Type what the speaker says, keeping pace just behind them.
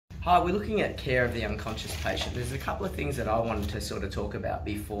Hi, we're looking at care of the unconscious patient. There's a couple of things that I wanted to sort of talk about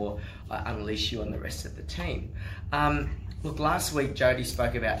before I unleash you on the rest of the team. Look, last week Jodie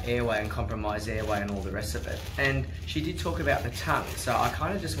spoke about airway and compromised airway and all the rest of it, and she did talk about the tongue, so I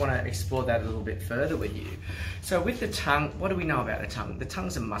kind of just want to explore that a little bit further with you. So with the tongue, what do we know about the tongue? The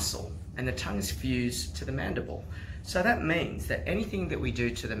tongue's a muscle, and the tongue is fused to the mandible. So that means that anything that we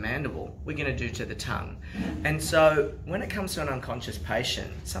do to the mandible, we're going to do to the tongue. And so when it comes to an unconscious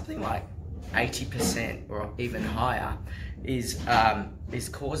patient, something like 80% or even higher is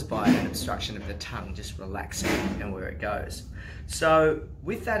caused by an obstruction of the tongue just relaxing and where it goes. So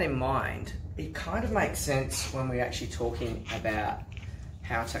with that in mind, it kind of makes sense when we're actually talking about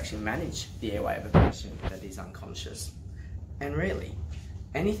how to actually manage the airway of a patient that is unconscious. And really,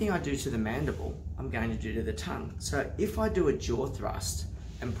 anything I do to the mandible, I'm going to do to the tongue. So if I do a jaw thrust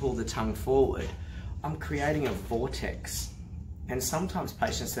and pull the tongue forward, I'm creating a vortex. And sometimes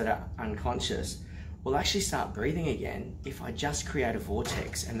patients that are unconscious will actually start breathing again if I just create a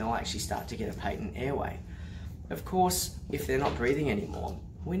vortex, and they'll actually start to get a patent airway. Of course, if they're not breathing anymore,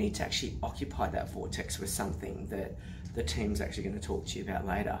 we need to actually occupy that vortex with something that the team's actually going to talk to you about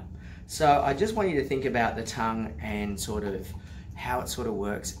later. So I just want you to think about the tongue and sort of how it sort of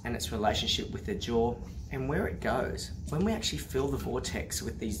works and its relationship with the jaw and where it goes. When we actually fill the vortex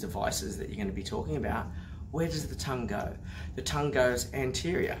with these devices that you're going to be talking about, where does the tongue go? The tongue goes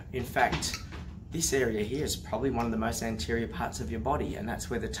anterior. In fact, this area here is probably one of the most anterior parts of your body, and that's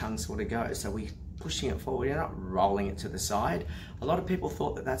where the tongue sort of goes. So we're pushing it forward, you're not rolling it to the side. A lot of people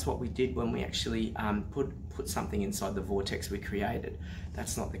thought that that's what we did when we actually put something inside the vortex we created.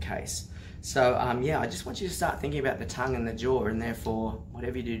 That's not the case. So yeah, I just want you to start thinking about the tongue and the jaw, and therefore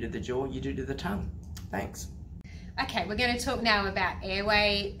whatever you do to the jaw, you do to the tongue. Thanks. Okay, we're going to talk now about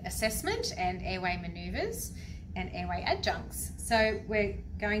airway assessment and airway manoeuvres and airway adjuncts. So we're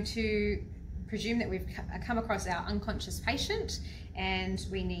going to presume that we've come across our unconscious patient and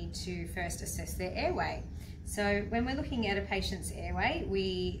we need to first assess their airway. So when we're looking at a patient's airway,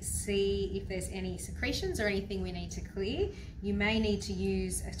 we see if there's any secretions or anything we need to clear. You may need to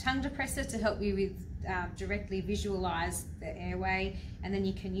use a tongue depressor to help you with directly visualize the airway, and then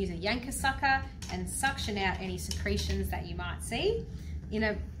you can use a yanker sucker and suction out any secretions that you might see. In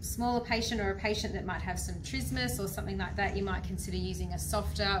a smaller patient or a patient that might have some trismus or something like that, you might consider using a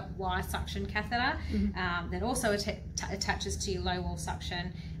softer wire suction catheter that also attaches to your low wall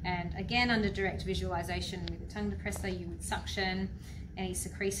suction. And again, under direct visualization with a tongue depressor, you would suction any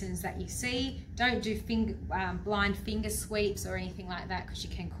secretions that you see. Don't do blind finger sweeps or anything like that, because you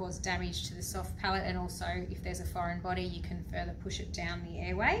can cause damage to the soft palate, and also if there's a foreign body, you can further push it down the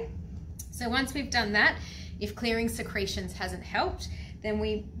airway. So once we've done that, if clearing secretions hasn't helped, then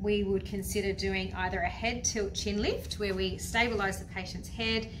we would consider doing either a head tilt chin lift, where we stabilize the patient's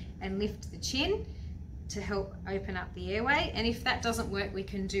head and lift the chin to help open up the airway. And if that doesn't work, we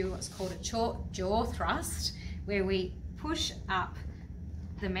can do what's called a jaw thrust, where we push up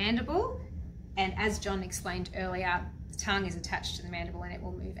the mandible, and as John explained earlier, the tongue is attached to the mandible and it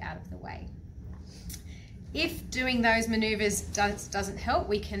will move out of the way. If doing those maneuvers doesn't help,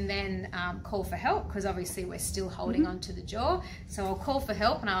 we can then call for help, because obviously we're still holding onto the jaw. So I'll call for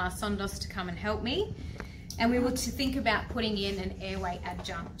help and I'll ask Sondos to come and help me. And we were to think about putting in an airway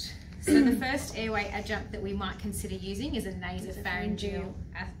adjunct. So the first airway adjunct that we might consider using is a nasopharyngeal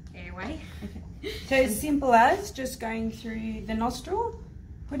airway. Okay. So as simple as just going through the nostril,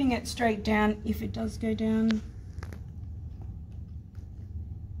 putting it straight down if it does go down.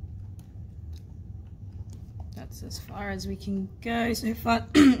 That's as far as we can go so far.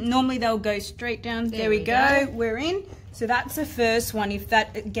 Normally they'll go straight down. There we go. We're in. So that's the first one. If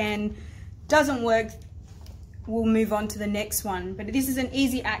that again doesn't work, we'll move on to the next one. But this is an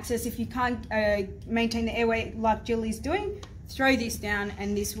easy access. If you can't maintain the airway like Jill is doing, throw this down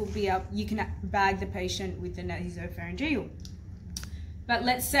and this will be up. You can bag the patient with the nasopharyngeal. But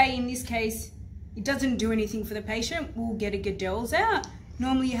let's say in this case, it doesn't do anything for the patient. We'll get a Goodell's out.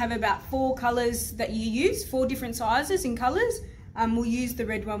 Normally you have about 4 colors that you use, 4 different sizes and colors. We'll use the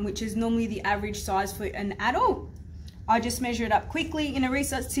red one, which is normally the average size for an adult. I just measure it up quickly in a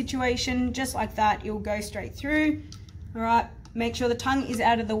research situation, just like that. It will go straight through. All right, make sure the tongue is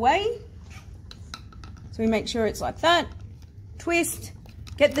out of the way. So we make sure it's like that. Twist,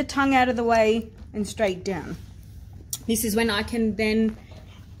 get the tongue out of the way and straight down. This is when I can then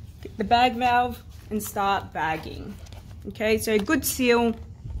get the bag valve and start bagging. Okay, so good seal.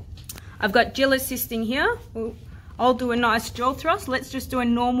 I've got Jill assisting here. I'll do a nice jaw thrust. Let's just do a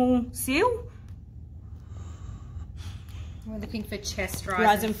normal seal. We're looking for chest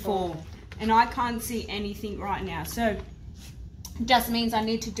rise and fall. And I can't see anything right now. So Just means I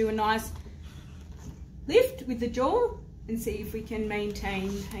need to do a nice lift with the jaw and see if we can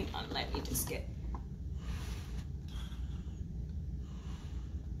maintain. Hang on, let me just get.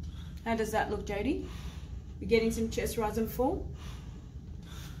 How does that look, Jodie? We're getting some chest rise and fall?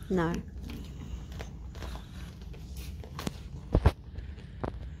 No.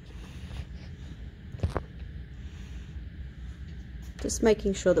 Just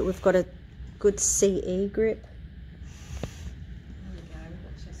making sure that we've got a good CE grip.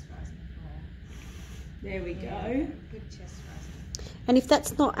 There we go. Good chest rising. And if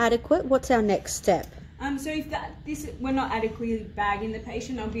that's not adequate, what's our next step? So if we're not adequately bagging the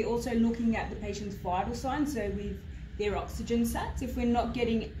patient, I'll be also looking at the patient's vital signs, so with their oxygen sats. If we're not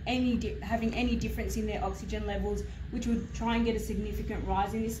getting having any difference in their oxygen levels, which would try and get a significant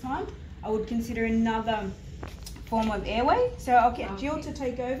rise in this time, I would consider another form of airway. So I'll get Jill to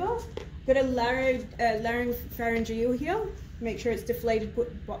take over. Got a laryngopharyngeal here. Make sure it's deflated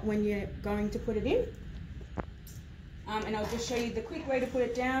when you're going to put it in. And I'll just show you the quick way to put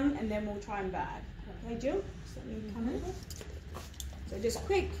it down, and then we'll try and bag. Okay, Jill? Just let me come over. So just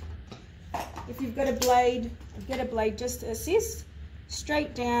quick. If you've got a blade, get a blade just to assist.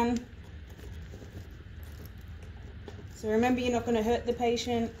 Straight down. So remember, you're not going to hurt the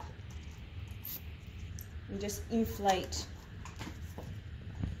patient. And just inflate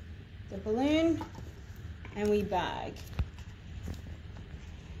the balloon, and we bag.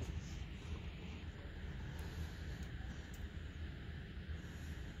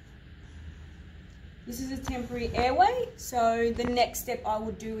 This is a temporary airway, so the next step I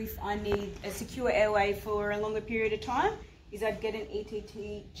would do if I need a secure airway for a longer period of time is I'd get an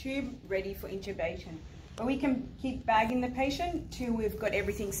ETT tube ready for intubation. But we can keep bagging the patient till we've got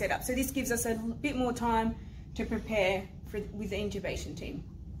everything set up. So this gives us a bit more time to prepare with the intubation team.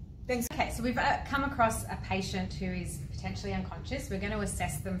 Thanks. Okay, so we've come across a patient who is potentially unconscious. We're going to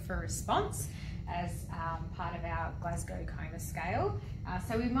assess them for response as part of our Glasgow Coma scale.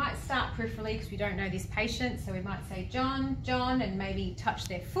 So we might start peripherally because we don't know this patient. So we might say, John, John, and maybe touch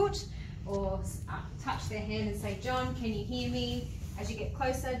their foot or touch their hand and say, John, can you hear me? As you get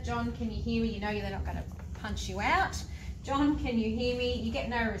closer, John, can you hear me? You know they're not going to punch you out. John, can you hear me? You get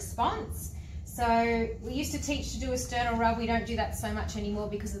no response. So we used to teach to do a sternal rub. We don't do that so much anymore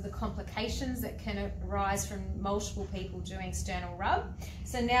because of the complications that can arise from multiple people doing sternal rub.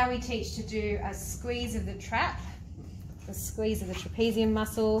 So now we teach to do a squeeze of the trap, a squeeze of the trapezium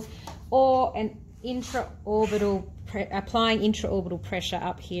muscle, or an intraorbital, applying intraorbital pressure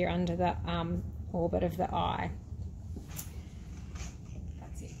up here under the orbit of the eye.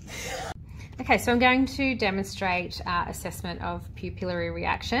 That's it. Okay, so I'm going to demonstrate assessment of pupillary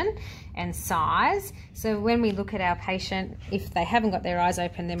reaction and size. So when we look at our patient, if they haven't got their eyes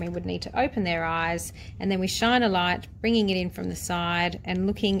open, then we would need to open their eyes, and then we shine a light, bringing it in from the side and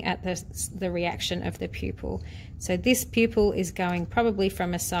looking at the reaction of the pupil. So this pupil is going probably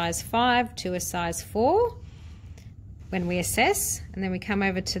from a size 5 to a size 4 when we assess, and then we come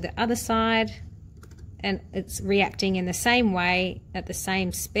over to the other side and it's reacting in the same way at the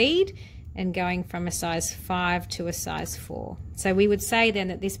same speed and going from a size 5 to a size 4. So we would say then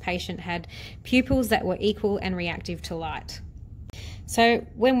that this patient had pupils that were equal and reactive to light. So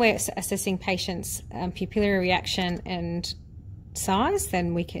when we're assessing patients' pupillary reaction and size,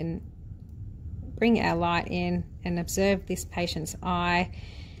 then we can bring our light in and observe this patient's eye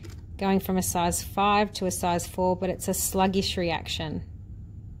going from a size 5 to a size 4, but it's a sluggish reaction.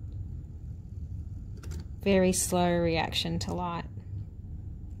 Very slow reaction to light.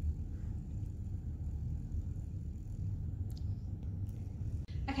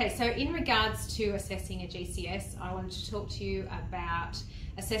 Okay, so in regards to assessing a GCS, I wanted to talk to you about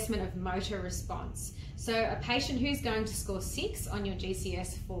assessment of motor response. So a patient who's going to score 6 on your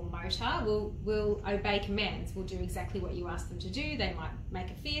GCS for motor will obey commands, will do exactly what you ask them to do. They might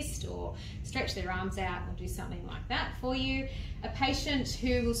make a fist or stretch their arms out or do something like that for you. A patient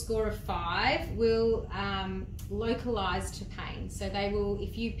who will score a 5 will localise to pain. So they will,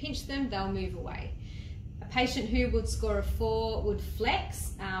 if you pinch them, they'll move away. A patient who would score a 4 would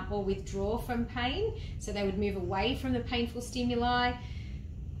flex or withdraw from pain, so they would move away from the painful stimuli.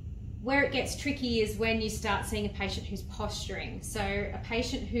 Where it gets tricky is when you start seeing a patient who's posturing. So a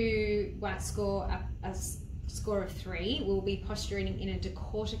patient who might score a score of 3 will be posturing in a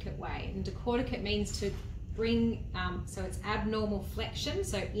decorticate way. And decorticate means to bring, so it's abnormal flexion,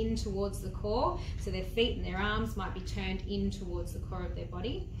 so in towards the core. So their feet and their arms might be turned in towards the core of their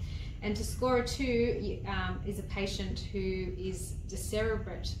body. And to score a 2 is a patient who is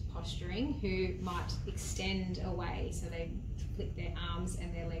decerebrate posturing, who might extend away. So they flick their arms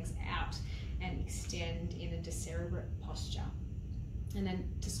and their legs out and extend in a decerebrate posture. And then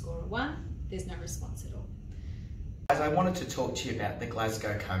to score a 1, there's no response at all. I wanted to talk to you about the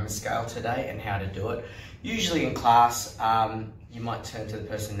Glasgow Coma scale today and how to do it. Usually in class, you might turn to the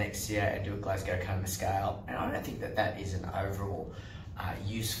person next to you and do a Glasgow Coma scale, and I don't think that that is an overall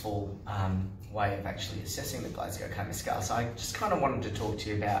useful way of actually assessing the Glasgow Coma scale. So I just kind of wanted to talk to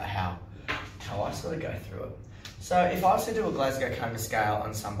you about how I sort of go through it. So if I was to do a Glasgow Coma scale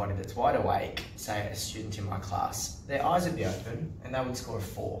on somebody that's wide awake, say a student in my class, their eyes would be open and they would score a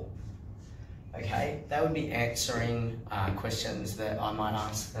 4. Okay, they would be answering questions that I might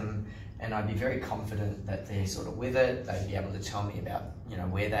ask them, and I'd be very confident that they're sort of with it. They'd be able to tell me about, you know,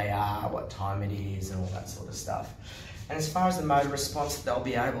 where they are, what time it is, and all that sort of stuff. And as far as the motor response, they'll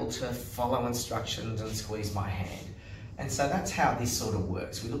be able to follow instructions and squeeze my hand. And so that's how this sort of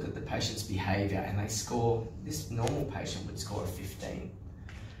works. We look at the patient's behaviour and they score, this normal patient would score a 15.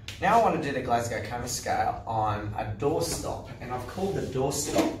 Now I want to do the Glasgow Coma scale on a doorstop, and I've called the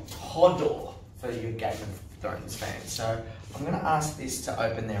doorstop Hodor for your Game of Thrones fans. So I'm going to ask this to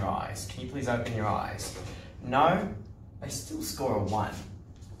open their eyes. Can you please open your eyes? No, they still score a 1.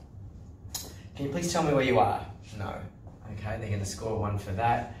 Can you please tell me where you are? No. Okay, they're going to score a 1 for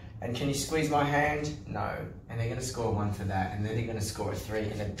that. And can you squeeze my hand? No. And they're going to score a 1 for that, and then they're going to score a 3,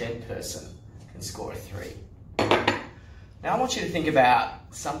 and a dead person can score a 3. Now I want you to think about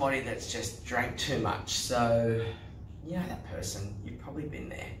somebody that's just drank too much. So, you know that person, you've probably been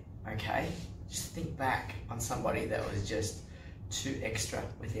there, okay? Just think back on somebody that was just too extra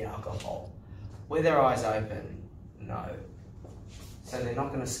with the alcohol. Were their eyes open? No. So they're not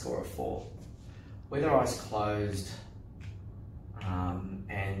going to score a 4. Were their eyes closed?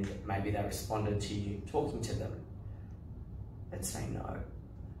 And maybe they responded to you talking to them? Let's say no.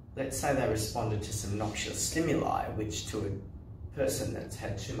 Let's say they responded to some noxious stimuli, which to a person that's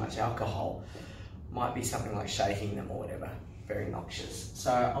had too much alcohol might be something like shaking them or whatever, very noxious.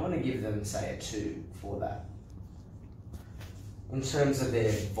 So I'm going to give them, say, a 2 for that. In terms of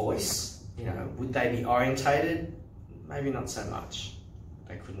their voice, you know, would they be orientated? Maybe not so much.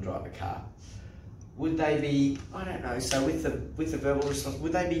 They couldn't drive a car. Would they be, I don't know, so with the verbal response,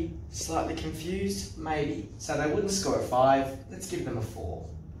 would they be slightly confused? Maybe. So they wouldn't score a 5, let's give them a 4.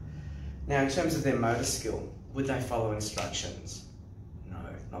 Now in terms of their motor skill, would they follow instructions? No,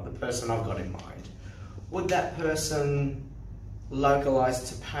 not the person I've got in mind. Would that person localise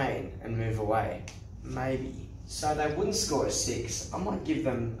to pain and move away? Maybe. So they wouldn't score a 6, I might give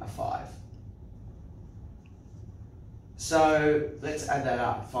them a 5. So let's add that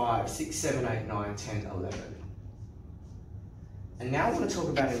up, 5, 6, 7, 8, 9, 10, 11. And now I want to talk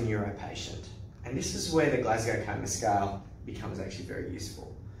about a neuro patient. And this is where the Glasgow Coma scale becomes actually very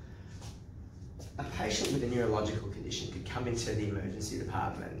useful. A patient with a neurological condition could come into the emergency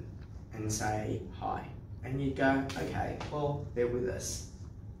department and say, hi. And you'd go, okay, well, they're with us.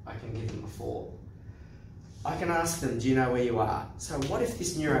 I can give them a 4. I can ask them, do you know where you are? So what if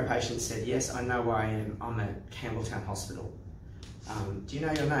this neuro patient said, yes, I know where I am. I'm at Campbelltown Hospital. Do you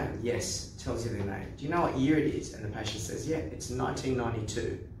know your name? Yes, tells you their name. Do you know what year it is? And the patient says, yeah, it's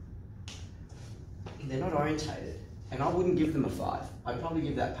 1992. They're not orientated. And I wouldn't give them a 5. I'd probably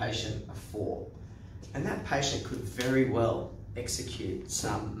give that patient a 4. And that patient could very well execute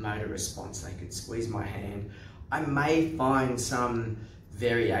some motor response. They could squeeze my hand. I may find some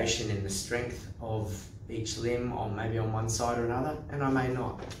variation in the strength of each limb, or maybe on one side or another, and I may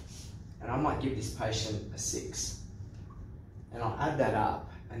not. And I might give this patient a 6. And I'll add that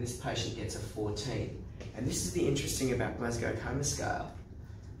up, and this patient gets a 14. And this is the interesting about Glasgow Coma scale.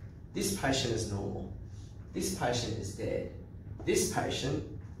 This patient is normal. This patient is dead. This patient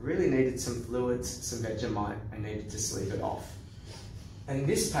really needed some fluids, some Vegemite, and needed to sleep it off. And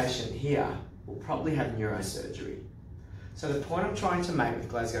this patient here will probably have neurosurgery. So the point I'm trying to make with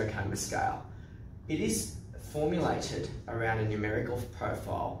Glasgow Coma scale, it is formulated around a numerical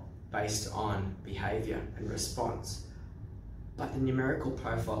profile based on behaviour and response. But the numerical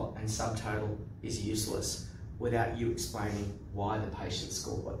profile and subtotal is useless without you explaining why the patient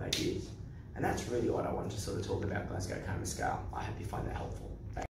scored what they did. And that's really what I wanted to sort of talk about Glasgow Coma scale. I hope you find that helpful.